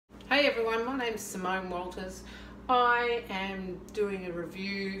Hey everyone, my name's Simone Walters. I am doing a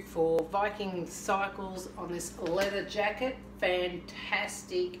review for Viking Cycles on this leather jacket.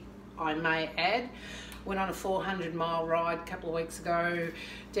 Fantastic, I may add. Went on a 400-mile ride a couple of weeks ago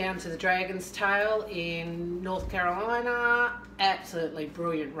down to the Dragon's Tail in North Carolina. Absolutely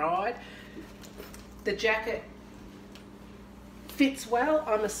brilliant ride. The jacket fits well.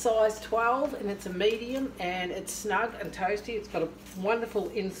 I'm a size 12 and it's a medium and it's snug and toasty. It's got a wonderful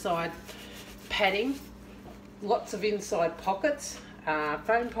inside padding, lots of inside pockets,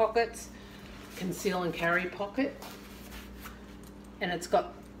 phone pockets, conceal and carry pocket, and it's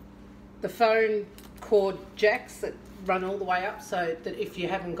got the phone cord jacks that run all the way up so that if you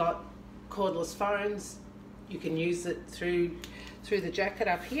haven't got cordless phones you can use it through the jacket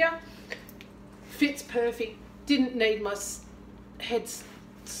up here. Fits perfect. Didn't need my head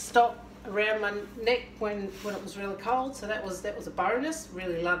stop around my neck when it was really cold, so that was a bonus.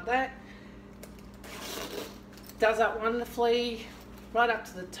 Really love that. Does up wonderfully right up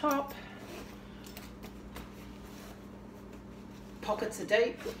to the top. Pockets are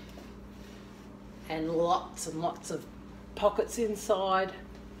deep and lots of pockets inside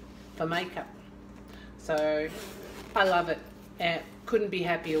for makeup, so I love it and couldn't be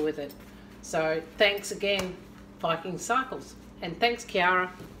happier with it. So thanks again, Viking Cycles. And thanks, Kiara.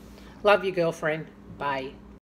 Love you, girlfriend. Bye.